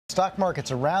Stock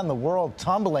markets around the world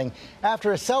tumbling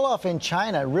after a sell-off in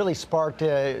China really sparked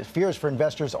fears for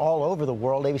investors all over the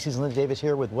world. ABC's Lindsay Davis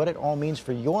here with what it all means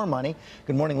for your money.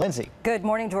 Good morning, Lindsay. Good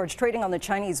morning, George. Trading on the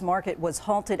Chinese market was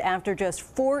halted after just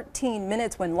 14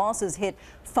 minutes when losses hit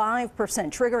 5%,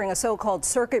 triggering a so-called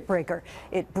circuit breaker.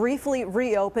 It briefly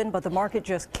reopened, but the market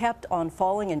just kept on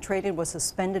falling and trading was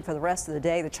suspended for the rest of the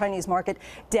day. The Chinese market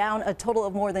down a total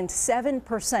of more than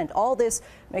 7%. All this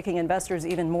making investors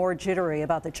even more jittery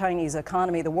about the Chinese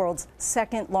economy, the world's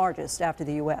second largest after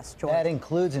the U.S. George. That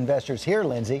includes investors here,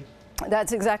 Lindsay.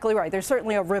 That's exactly right. There's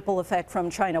certainly a ripple effect from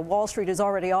China. Wall Street is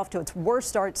already off to its worst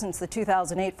start since the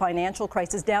 2008 financial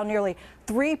crisis, down nearly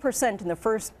 3% in the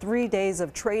first 3 days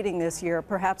of trading this year,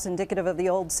 perhaps indicative of the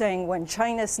old saying, when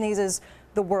China sneezes,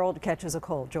 the world catches a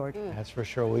cold, George. That's for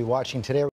sure. We'll be watching today.